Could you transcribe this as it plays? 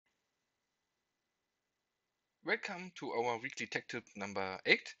Welcome to our weekly tech tip number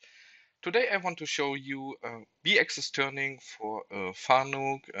 8. Today I want to show you B-axis turning for a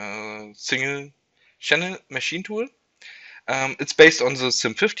Fanuc single channel machine tool. It's based on the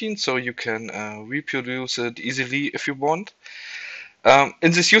Sim 15, so you can reproduce it easily if you want.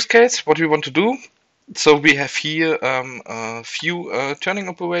 In this use case, what we want to do, so we have here a few turning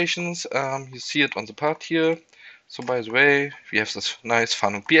operations. You see it on the part here. So by the way, we have this nice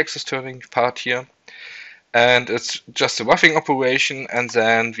Fanuc B-axis turning part here. And it's just a roughing operation, and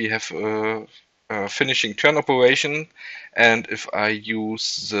then we have a finishing turn operation. And if I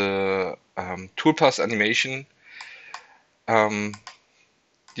use the toolpath animation,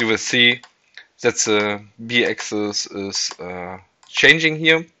 you will see that the B-axis is changing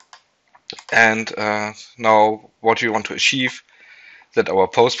here. And now what we want to achieve, that our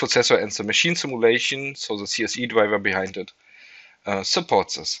post processor and the machine simulation, so the CSE driver behind it,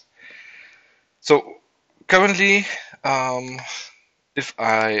 supports this. So currently, if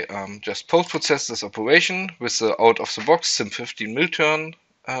I just post-process this operation with the out-of-the-box Sim15 mill-turn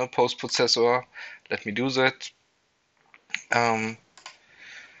post-processor, let me do that.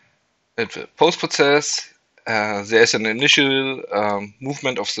 It will post-process. There's an initial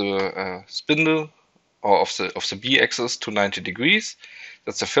movement of the spindle or of the B-axis to 90 degrees.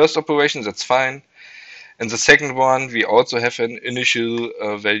 That's the first operation, that's fine. In the second one, we also have an initial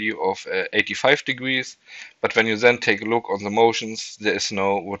value of 85 degrees, but when you then take a look on the motions, there is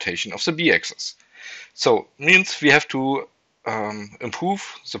no rotation of the B-axis. So means we have to improve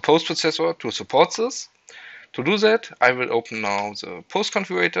the post processor to support this. To do that, I will open now the post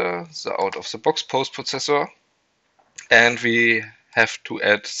configurator, the out-of-the-box post processor, and we have to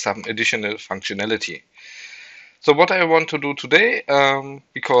add some additional functionality. So what I want to do today,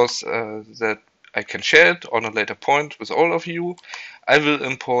 because that I can share it on a later point with all of you, I will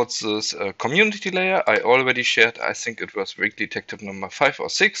import this community layer. I already shared, I think it was weekly tech tip number 5 or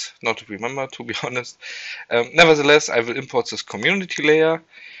 6, not to remember, to be honest. Nevertheless, I will import this community layer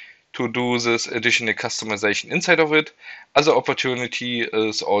to do this additional customization inside of it. Other opportunity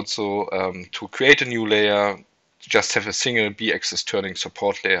is also to create a new layer, just have a single B-axis turning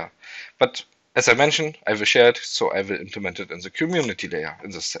support layer. But as I mentioned, I will share it, so I will implement it in the community layer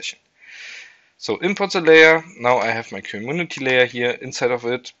in this session. So import the layer. Now I have my community layer here inside of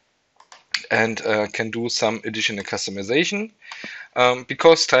it and can do some additional customization.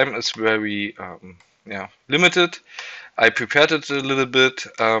 Because time is very limited, I prepared it a little bit.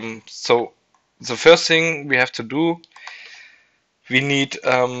 So the first thing we have to do, we need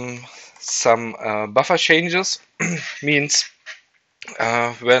some buffer changes. Means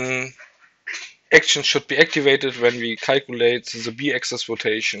when actions should be activated when we calculate the B-axis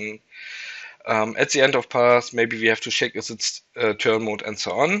rotation. At the end of pass, maybe we have to check if it's turn mode and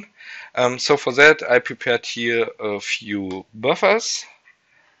so on. So for that, I prepared here a few buffers.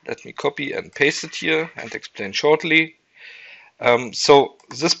 Let me copy and paste it here and explain shortly. So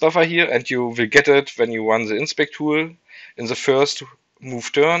this buffer here, and you will get it when you run the inspect tool in the first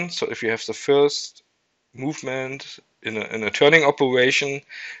move turn. So if you have the first movement in a turning operation,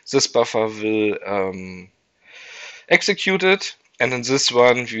 this buffer will execute it. And in this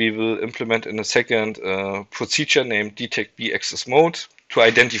one, we will implement in a second procedure named detect B-axis mode to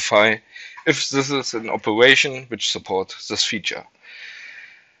identify if this is an operation which supports this feature.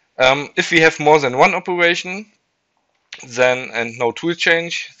 If we have more than one operation, then and no tool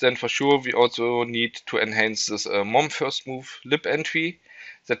change, then for sure we also need to enhance this mom first move lib entry.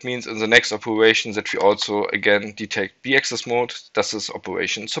 That means in the next operation that we also again detect B-axis mode, does this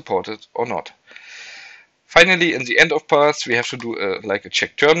operation support it or not. Finally, in the end of pass, we have to do like a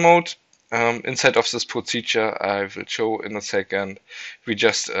check turn mode. Inside of this procedure, I will show in a second, we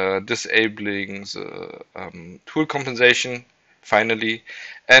just disabling the tool compensation finally.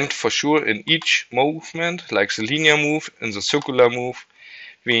 And for sure, in each movement, like the linear move and the circular move,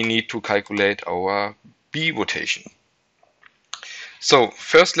 we need to calculate our B rotation. So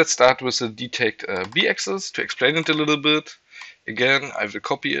first, let's start with the detect B-axis to explain it a little bit. Again, I will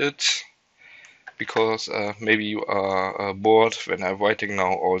copy it, because maybe you are bored when I'm writing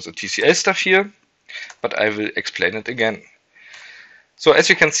now all the TCL stuff here, but I will explain it again. So as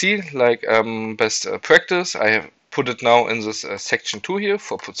you can see, like best practice, I have put it now in this section 2 here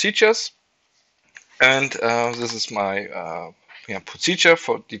for procedures. And this is my procedure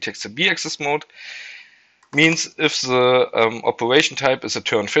for detect the B-axis mode. Means if the operation type is a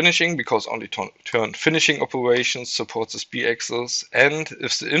turn finishing, because only turn finishing operations support this B-axis, and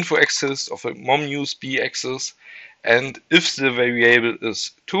if the info axis of a mom use B-axis, and if the variable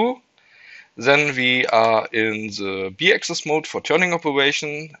is 2, Then we are in the B-axis mode for turning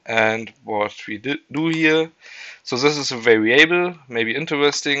operation, and what we do here, so this is a variable, maybe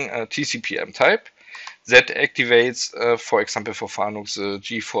interesting, TCPM type, that activates, for example, for Fanuc the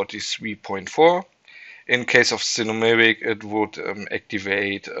G43.4. In case of numeric, it would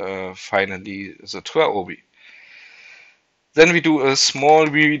activate finally the 3 Then we do a small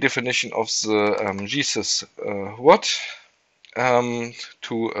redefinition of the GSys what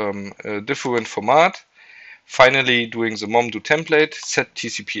to a different format. Finally, doing the mom do template, set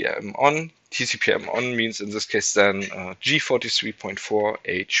TCPM on. TCPM on means in this case then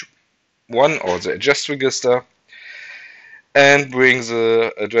G43.4H1 or the adjust register, and bring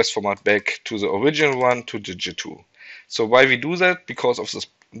the address format back to the original one to digit 2. So why we do that? Because of this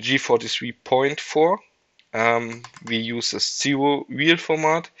G43.4. We use this 0 real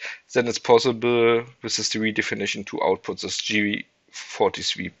format, then it's possible with this redefinition to output this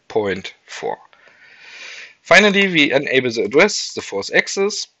G43.4. Finally, we enable the address, the force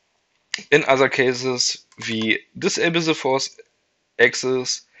axis. In other cases, we disable the force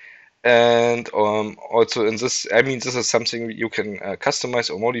axis, and also in this, this is something you can customize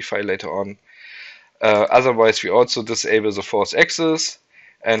or modify later on. Otherwise, we also disable the force axis,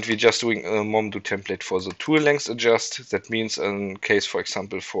 and we're just doing a mom do template for the tool length adjust. That means in case, for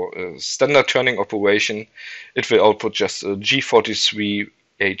example, for a standard turning operation, it will output just a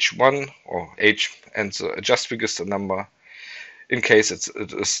G43H1 or H and the adjust register number in case it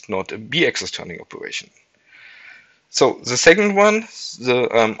is not a B-axis turning operation. So the second one,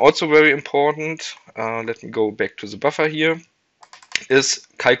 also very important, let me go back to the buffer here, is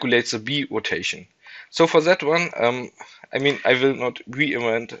calculate the B rotation. So for that one, I will not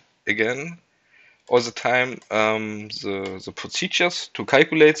reinvent again all the time the procedures to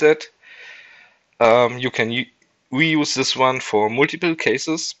calculate that. You can reuse this one for multiple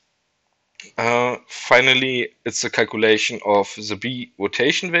cases. Finally, it's a calculation of the B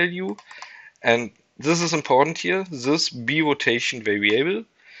rotation value, and this is important here. This B rotation variable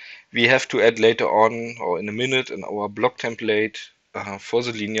we have to add later on or in a minute in our block template for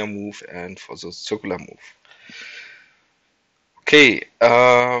the linear move and for the circular move. Okay,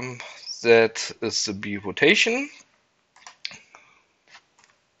 that is the B rotation.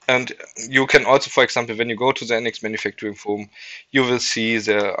 And you can also, for example, when you go to the NX manufacturing forum, you will see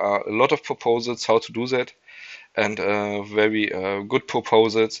there are a lot of proposals how to do that, and very good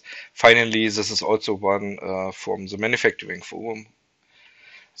proposals. Finally, this is also one from the manufacturing forum.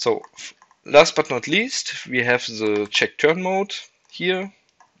 So last but not least, we have the check turn mode here.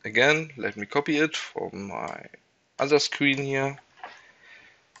 Again, let me copy it from my other screen here,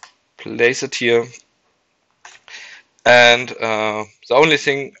 place it here, and the only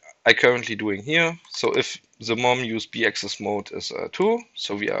thing I currently doing here, so if the mom use B-axis mode is 2,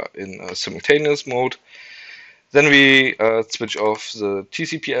 so we are in a simultaneous mode, then we switch off the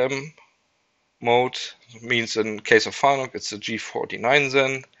TCPM mode, means in case of Fanuc it's the G49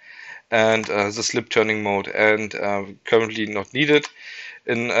 then, and the slip turning mode, and currently not needed.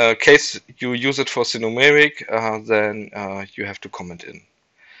 In case you use it for numeric, then you have to comment in.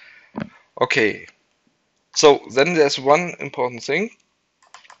 Okay, so then there's one important thing.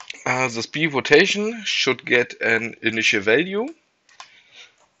 The speed rotation should get an initial value,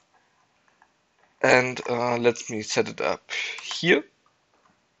 and let me set it up here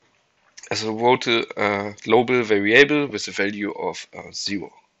as a global variable with a value of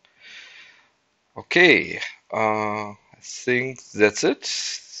 0. Okay, I think that's it.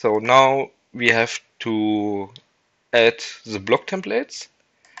 So now we have to add the block templates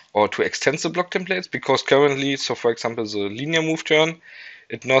or to extend the block templates, because currently, so for example, the linear move turn,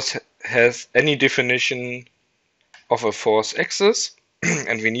 it not has any definition of a force axis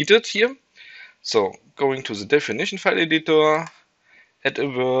and we need it here. So going to the definition file editor, add a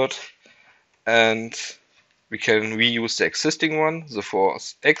word, and we can reuse the existing one, the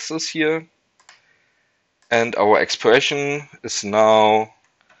force axis here. And our expression is now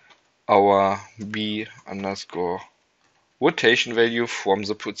our B underscore rotation value from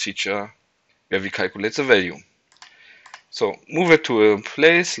the procedure where we calculate the value. So move it to a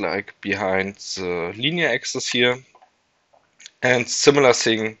place like behind the linear axis here. And similar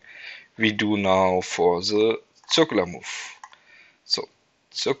thing we do now for the circular move. So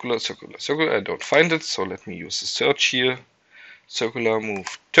circular, circular, circular, I don't find it, so let me use the search here. Circular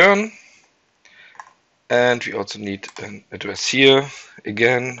move turn. And we also need an address here,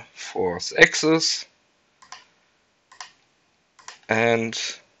 again, force axis, and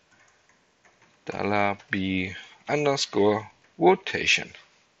 $B underscore rotation.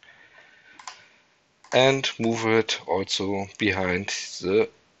 And move it also behind the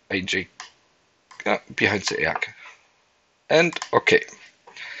AJ behind the air. And okay.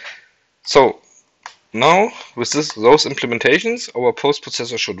 So now with those implementations, our post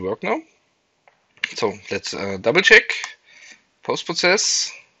processor should work now. So let's double check post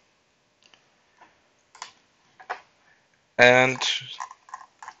process, and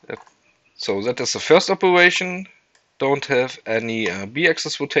so that is the first operation. Don't have any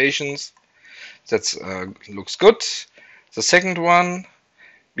B-axis rotations. That looks good. The second one,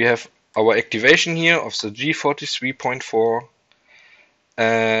 we have our activation here of the G43.4,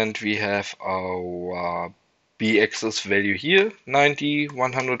 and we have our B-axis value here, 90,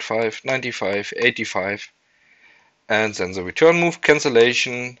 105, 95, 85, and then the return move,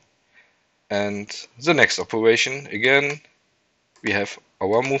 cancellation, and the next operation. Again, we have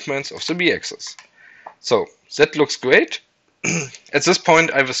our movements of the B-axis. So that looks great. At this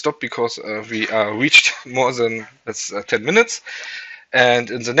point I will stop because we reached more than 10 minutes,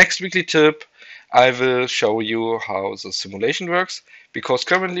 and in the next weekly tip I will show you how the simulation works, because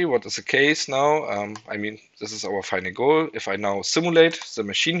currently what is the case now, I mean, this is our final goal. If I now simulate the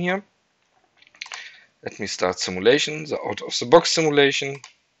machine here, let me start simulation, the out of the box simulation,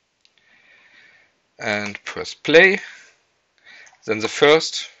 and press play, then the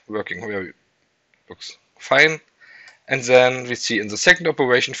first working very looks fine. And then we see in the second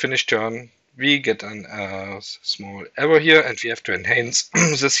operation, finish turn, we get a small error here, and we have to enhance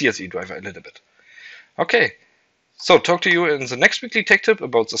the CSE driver a little bit. Okay, so talk to you in the next weekly tech tip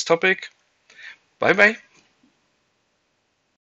about this topic. Bye bye.